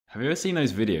Have you ever seen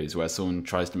those videos where someone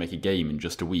tries to make a game in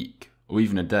just a week, or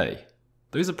even a day?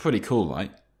 Those are pretty cool,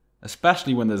 right?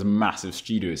 Especially when there's massive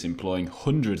studios employing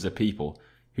hundreds of people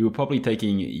who are probably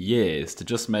taking years to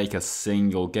just make a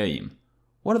single game.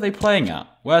 What are they playing at?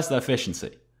 Where's their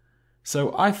efficiency?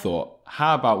 So I thought,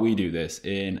 how about we do this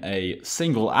in a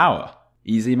single hour?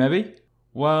 Easy maybe?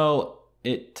 Well,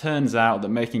 it turns out that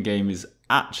making a game is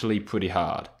actually pretty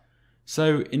hard.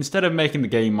 So instead of making the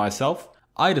game myself,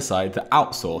 I decided to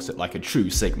outsource it like a true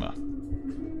Sigma.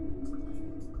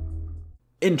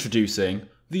 Introducing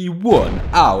the 1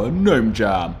 Hour Gnome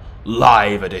Jam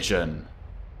Live Edition.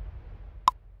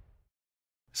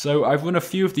 So I've run a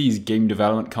few of these game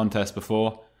development contests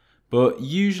before, but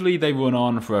usually they run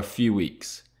on for a few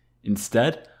weeks.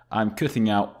 Instead, I'm cutting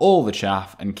out all the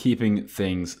chaff and keeping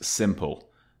things simple.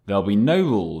 There'll be no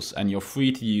rules and you're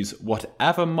free to use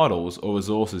whatever models or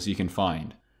resources you can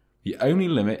find. The only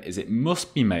limit is it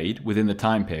must be made within the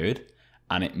time period,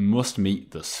 and it must meet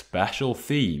the special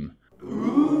theme.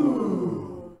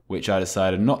 Ooh. Which I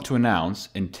decided not to announce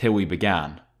until we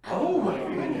began. Oh my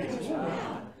goodness.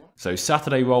 So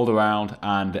Saturday rolled around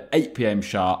and at 8 PM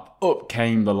sharp, up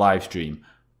came the live stream.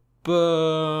 But...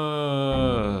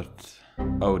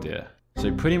 oh dear.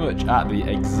 So pretty much at the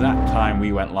exact time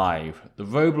we went live, the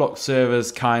Roblox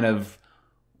servers kind of,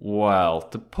 well,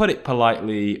 to put it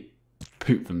politely,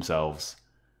 pooped themselves.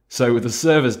 So with the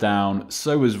servers down,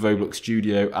 so was Roblox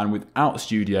Studio, and without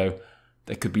Studio,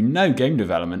 there could be no game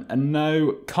development and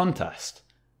no contest.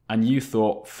 And you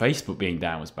thought Facebook being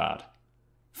down was bad.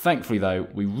 Thankfully though,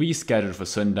 we rescheduled for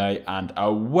Sunday and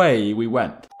away we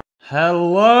went.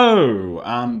 Hello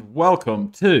and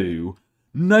welcome to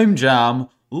Gnome Jam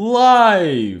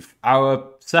Live!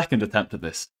 Our second attempt at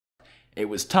this. It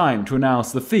was time to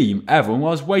announce the theme everyone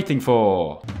was waiting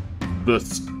for. The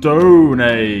Stone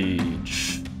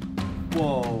Age.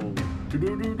 Whoa.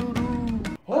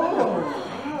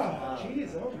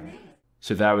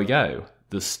 So there we go.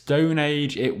 The Stone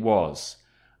Age it was.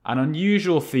 An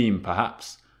unusual theme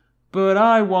perhaps, but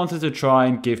I wanted to try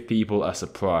and give people a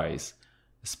surprise,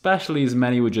 especially as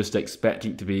many were just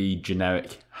expecting it to be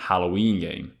generic Halloween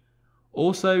game.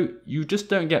 Also, you just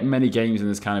don't get many games in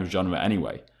this kind of genre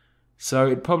anyway. So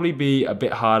it'd probably be a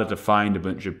bit harder to find a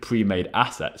bunch of pre-made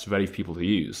assets ready for people to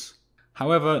use.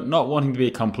 However, not wanting to be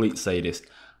a complete sadist,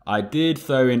 I did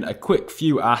throw in a quick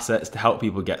few assets to help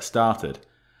people get started.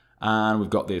 And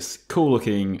we've got this cool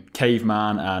looking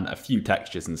caveman and a few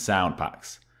textures and sound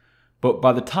packs. But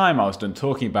by the time I was done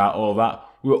talking about all that,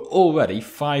 we were already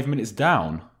 5 minutes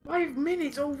down. 5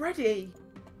 minutes already?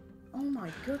 Oh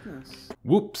my goodness.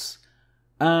 Whoops.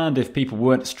 And if people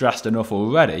weren't stressed enough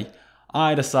already,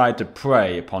 I decided to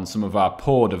prey upon some of our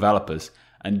poor developers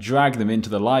and drag them into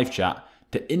the live chat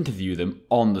to interview them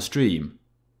on the stream.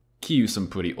 Cue some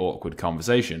pretty awkward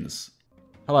conversations.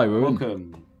 Hello, Ruin.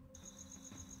 Welcome.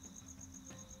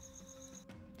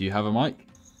 Do you have a mic?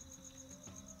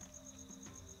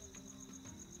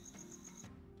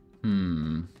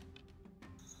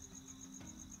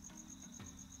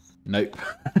 Nope.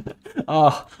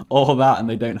 Oh, all that and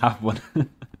they don't have one.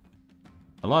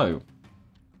 Hello.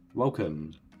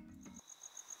 Welcome.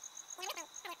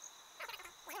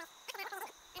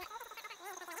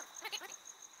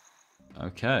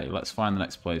 Okay, let's find the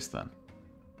next place then.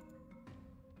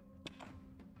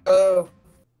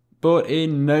 But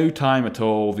in no time at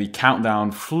all, the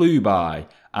countdown flew by,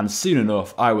 and soon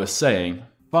enough I was saying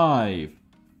 5,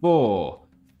 4,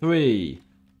 3,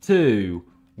 2,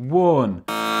 1,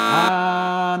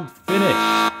 and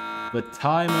finish! The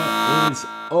timer is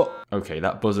up. Okay,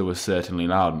 that buzzer was certainly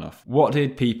loud enough. What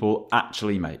did people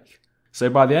actually make? So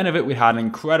by the end of it, we had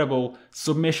incredible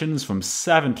submissions from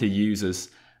 70 users,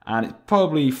 and it's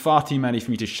probably far too many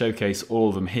for me to showcase all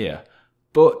of them here.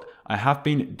 But I have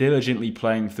been diligently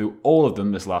playing through all of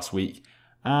them this last week,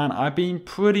 and I've been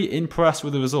pretty impressed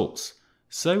with the results.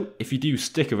 So if you do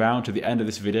stick around to the end of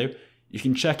this video, you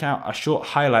can check out a short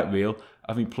highlight reel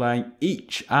of me playing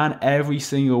each and every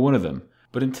single one of them.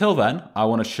 But until then, I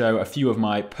want to show a few of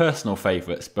my personal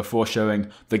favourites before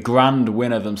showing the grand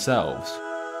winner themselves.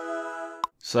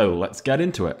 So let's get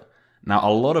into it. Now,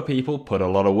 a lot of people put a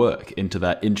lot of work into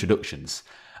their introductions,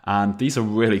 and these are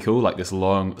really cool, like this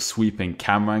long sweeping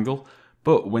camera angle,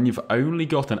 but when you've only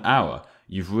got an hour,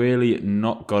 you've really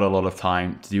not got a lot of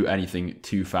time to do anything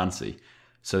too fancy.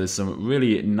 So there's some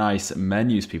really nice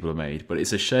menus people have made, but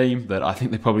it's a shame that I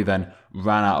think they probably then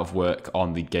ran out of work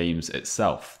on the games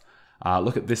itself.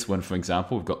 Look at this one, for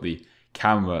example. We've got the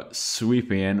camera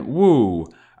sweeping in, woo,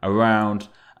 around,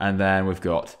 and then we've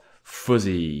got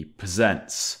Fuzzy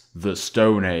presents the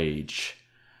Stone Age.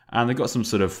 And they've got some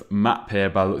sort of map here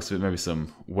by the looks of it, maybe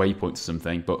some waypoints or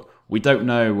something, but we don't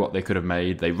know what they could have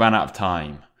made. They ran out of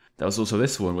time. There was also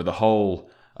this one with a whole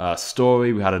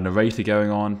story. We had a narrator going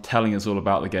on, telling us all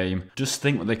about the game. Just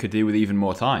think what they could do with even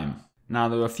more time. Now,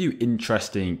 there were a few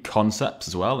interesting concepts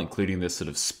as well, including this sort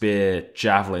of spear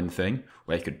javelin thing,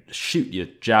 where you could shoot your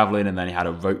javelin and then you had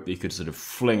a rope that you could sort of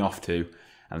fling off to,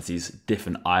 and these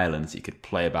different islands you could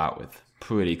play about with.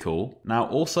 Pretty cool. Now,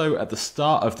 also at the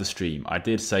start of the stream, I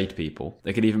did say to people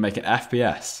they could even make an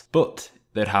FPS, but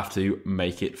they'd have to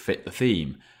make it fit the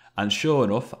theme. And sure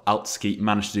enough, Altskeet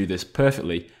managed to do this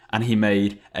perfectly, and he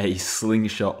made a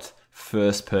slingshot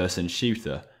first-person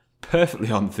shooter, perfectly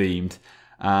on-themed,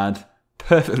 and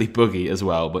perfectly buggy as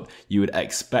well, but you would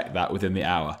expect that within the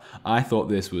hour. I thought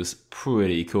this was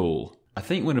pretty cool. I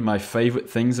think one of my favourite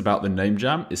things about the Gnome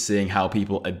Jam is seeing how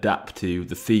people adapt to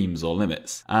the themes or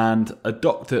limits. And a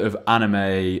Doctor of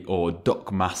Anime or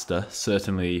Doc Master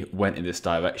certainly went in this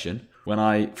direction. When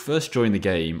I first joined the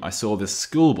game, I saw this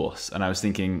school bus and I was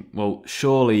thinking, well,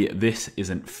 surely this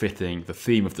isn't fitting the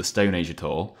theme of the Stone Age at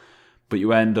all. But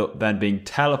you end up then being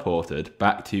teleported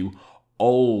back to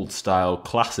old style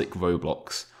classic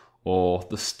Roblox, or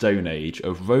the Stone Age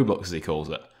of Roblox as he calls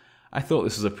it. I thought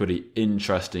this was a pretty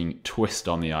interesting twist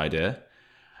on the idea,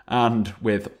 and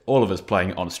with all of us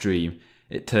playing it on stream,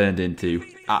 it turned into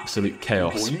absolute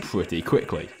chaos pretty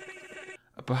quickly.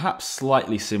 A perhaps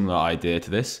slightly similar idea to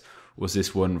this was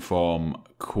this one from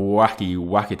Quacky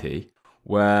Wackety,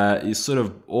 where it's sort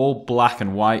of all black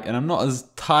and white, and I'm not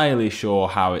entirely sure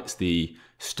how it's the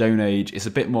Stone Age. It's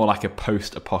a bit more like a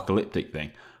post-apocalyptic thing.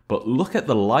 But look at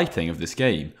the lighting of this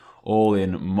game. All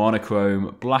in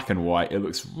monochrome, black and white. It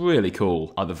looks really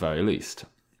cool at the very least.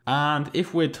 And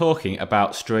if we're talking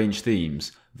about strange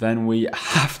themes, then we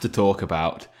have to talk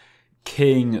about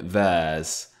King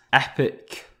There's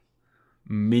epic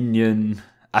minion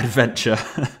adventure.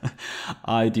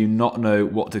 I do not know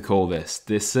what to call this.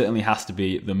 This certainly has to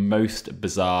be the most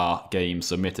bizarre game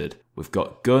submitted. We've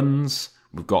got guns,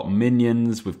 we've got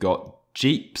minions, we've got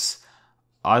jeeps.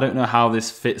 I don't know how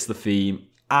this fits the theme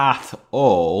at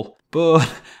all, but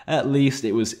at least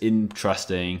it was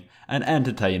interesting and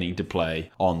entertaining to play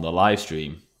on the live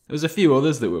stream. There was a few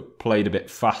others that were played a bit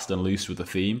fast and loose with the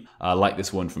theme, like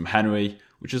this one from Henry,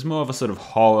 which is more of a sort of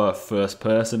horror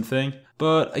first-person thing.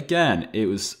 But again, it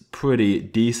was pretty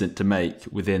decent to make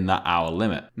within that hour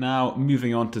limit. Now,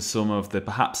 moving on to some of the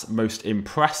perhaps most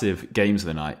impressive games of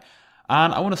the night.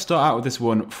 And I want to start out with this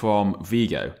one from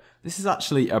Vigo. This is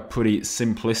actually a pretty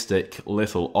simplistic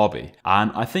little obby,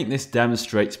 and I think this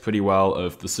demonstrates pretty well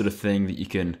of the sort of thing that you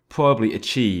can probably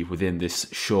achieve within this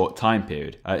short time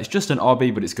period. It's just an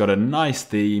obby, but it's got a nice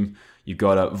theme, you've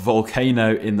got a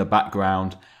volcano in the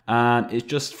background, and it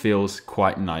just feels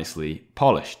quite nicely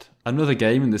polished. Another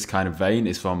game in this kind of vein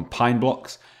is from Pine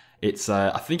Blocks. It's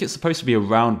I think it's supposed to be a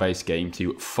round-based game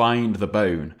to find the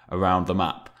bone around the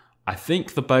map. I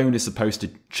think the bone is supposed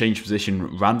to change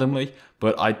position randomly,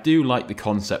 but I do like the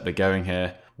concept they're going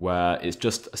here, where it's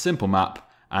just a simple map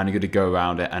and you're going to go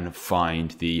around it and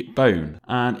find the bone.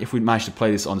 And if we managed to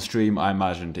play this on stream, I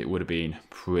imagined it would have been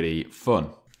pretty fun.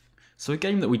 So a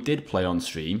game that we did play on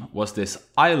stream was this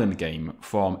island game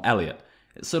from Elliot.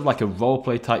 It's sort of like a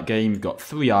roleplay type game. You've got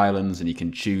 3 islands and you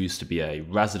can choose to be a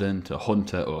resident, a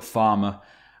hunter or a farmer.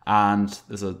 And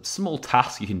there's a small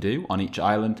task you can do on each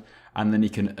island, and then you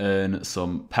can earn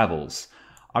some pebbles.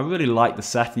 I really like the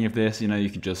setting of this. You know, you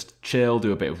can just chill,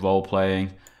 do a bit of role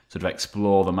playing, sort of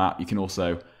explore the map. You can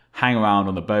also hang around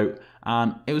on the boat,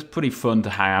 and it was pretty fun to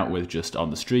hang out with just on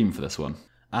the stream for this one.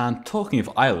 And talking of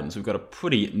islands, we've got a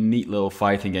pretty neat little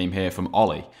fighting game here from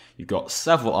Ollie. You've got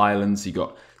several islands, you've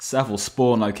got several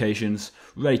spawn locations,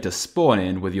 ready to spawn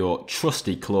in with your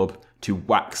trusty club to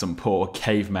whack some poor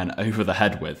cavemen over the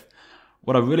head with.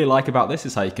 What I really like about this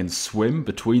is how you can swim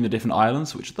between the different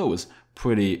islands, which I thought was a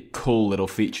pretty cool little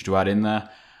feature to add in there,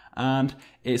 and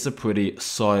it's a pretty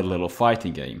solid little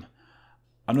fighting game.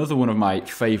 Another one of my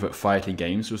favourite fighting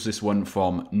games was this one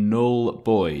from Null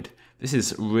Boyd. This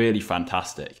is really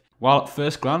fantastic. While at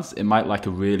first glance it might like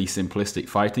a really simplistic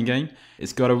fighting game,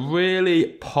 it's got a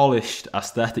really polished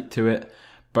aesthetic to it.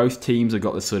 Both teams have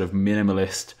got this sort of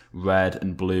minimalist red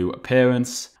and blue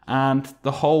appearance, and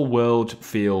the whole world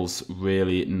feels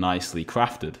really nicely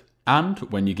crafted. And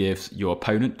when you give your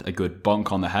opponent a good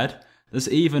bonk on the head, there's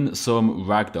even some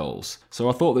ragdolls. So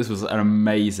I thought this was an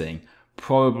amazing,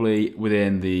 probably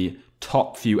within the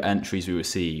top few entries we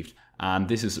received, and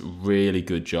this is a really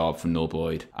good job from Null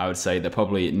Boyd. I would say they're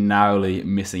probably narrowly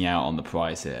missing out on the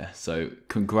prize here, so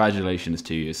congratulations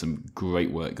to you, some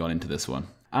great work gone into this one.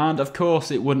 And of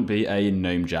course it wouldn't be a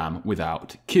Gnome Jam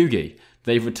without Kugi.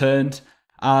 They've returned,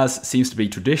 as seems to be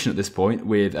tradition at this point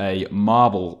with a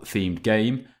marble-themed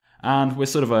game, and we're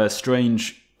sort of a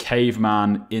strange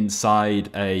caveman inside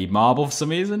a marble for some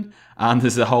reason, and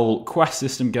there's a whole quest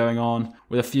system going on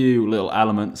with a few little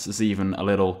elements. There's even a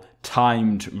little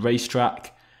timed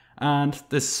racetrack, and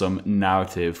there's some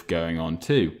narrative going on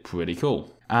too. Pretty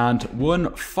cool. And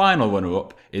one final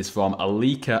runner-up is from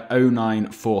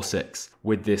Alika0946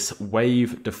 with this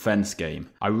wave defense game.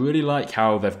 I really like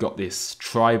how they've got this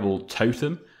tribal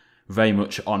totem, very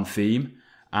much on theme,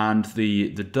 and the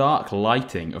dark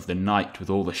lighting of the night with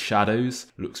all the shadows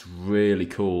looks really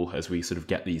cool as we sort of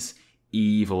get these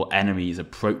evil enemies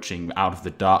approaching out of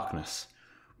the darkness.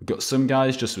 We've got some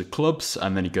guys just with clubs,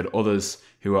 and then you've got others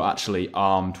who are actually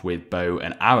armed with bow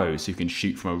and arrows who can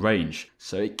shoot from a range.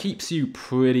 So it keeps you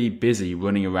pretty busy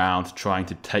running around trying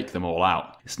to take them all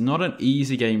out. It's not an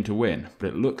easy game to win, but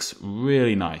it looks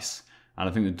really nice. And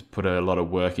I think they've put a lot of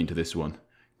work into this one.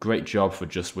 Great job for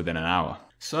just within an hour.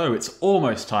 So it's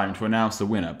almost time to announce the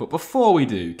winner, but before we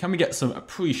do, can we get some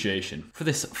appreciation for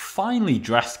this finely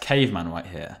dressed caveman right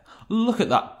here? Look at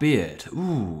that beard,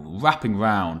 ooh, wrapping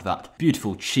round that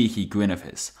beautiful cheeky grin of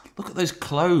his. Look at those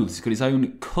clothes, he's got his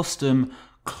own custom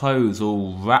clothes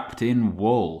all wrapped in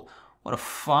wool. What a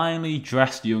finely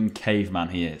dressed young caveman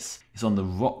he is. He's on the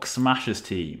Rock Smashers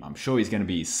team. I'm sure he's going to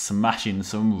be smashing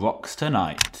some rocks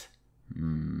tonight.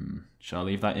 Shall I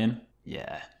leave that in?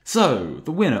 Yeah. So,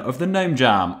 the winner of the Gnome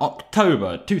Jam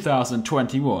October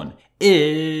 2021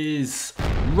 is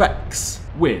Rex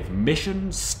with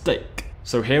Mission Steak.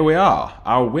 So here we are,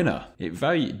 our winner. It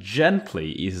very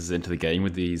gently eases into the game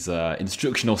with these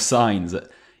instructional signs that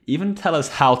even tell us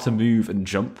how to move and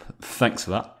jump. Thanks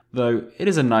for that. Though it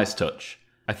is a nice touch.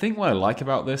 I think what I like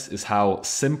about this is how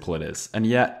simple it is, and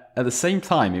yet at the same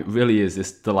time it really is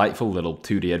this delightful little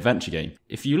 2D adventure game.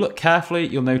 If you look carefully,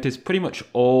 you'll notice pretty much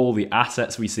all the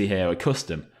assets we see here are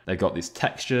custom. They've got this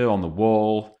texture on the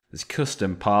wall, there's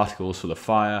custom particles for the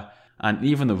fire, and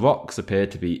even the rocks appear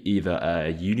to be either a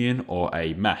union or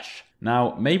a mesh.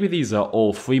 Now, maybe these are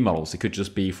all free models, it could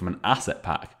just be from an asset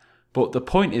pack, but the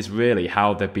point is really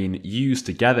how they've been used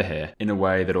together here in a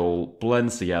way that all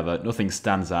blends together, nothing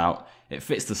stands out. It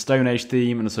fits the Stone Age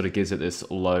theme and sort of gives it this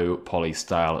low poly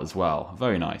style as well.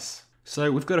 Very nice.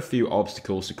 So we've got a few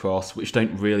obstacles to cross which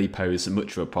don't really pose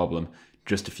much of a problem,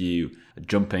 just a few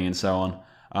jumping and so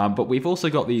on. But we've also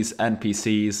got these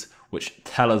NPCs which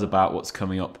tell us about what's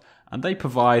coming up, and they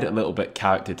provide a little bit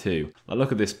character too. Like,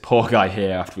 look at this poor guy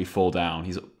here after we fall down.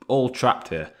 He's all trapped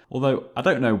here. Although I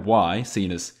don't know why,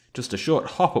 seeing as just a short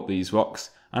hop up these rocks,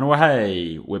 and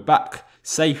hey, we're back,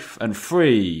 safe and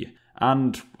free.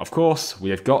 And, of course, we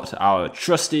have got our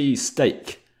trusty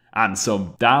steak, and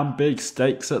some damn big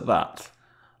steaks at that.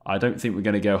 I don't think we're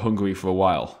going to go hungry for a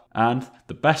while. And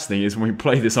the best thing is when we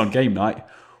play this on game night,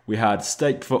 we had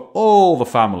steak for all the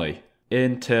family,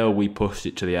 until we pushed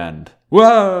it to the end.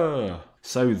 Whoa!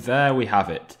 So there we have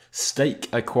it. Steak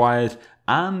acquired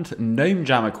and Gnome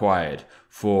Jam acquired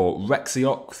for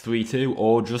Rexioc32,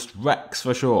 or just Rex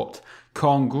for short.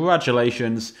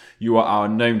 Congratulations, you are our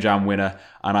Gnome Jam winner,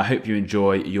 and I hope you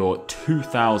enjoy your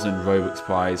 2,000 Robux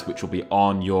prize, which will be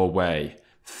on your way.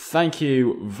 Thank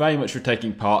you very much for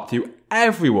taking part, to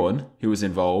everyone who was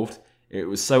involved. It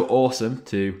was so awesome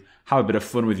to have a bit of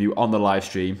fun with you on the live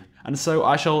stream, and so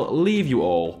I shall leave you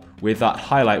all with that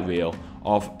highlight reel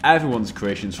of everyone's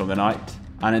creations from the night,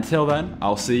 and until then,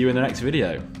 I'll see you in the next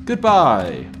video.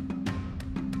 Goodbye!